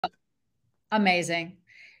Amazing.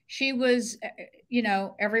 She was,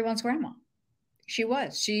 everyone's grandma. She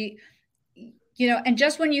was. And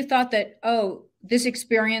just when you thought that, oh, this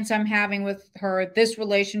experience I'm having with her, this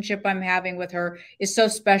relationship I'm having with her is so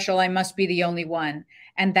special, I must be the only one.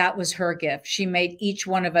 And that was her gift. She made each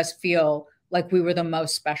one of us feel like we were the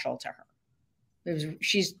most special to her.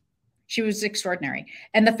 She was extraordinary.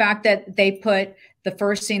 And the fact that they put the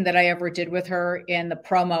first scene that I ever did with her in the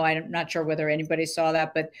promo, I'm not sure whether anybody saw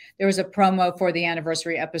that, but there was a promo for the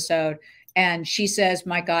anniversary episode. And she says,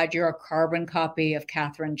 "My God, you're a carbon copy of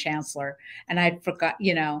Catherine Chancellor." And I forgot,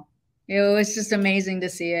 it was just amazing to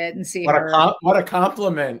see it and see her. What a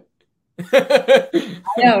compliment. I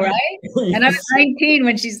know, right? And I was 19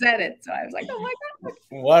 when she said it. So I was like, oh my God.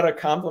 What a compliment.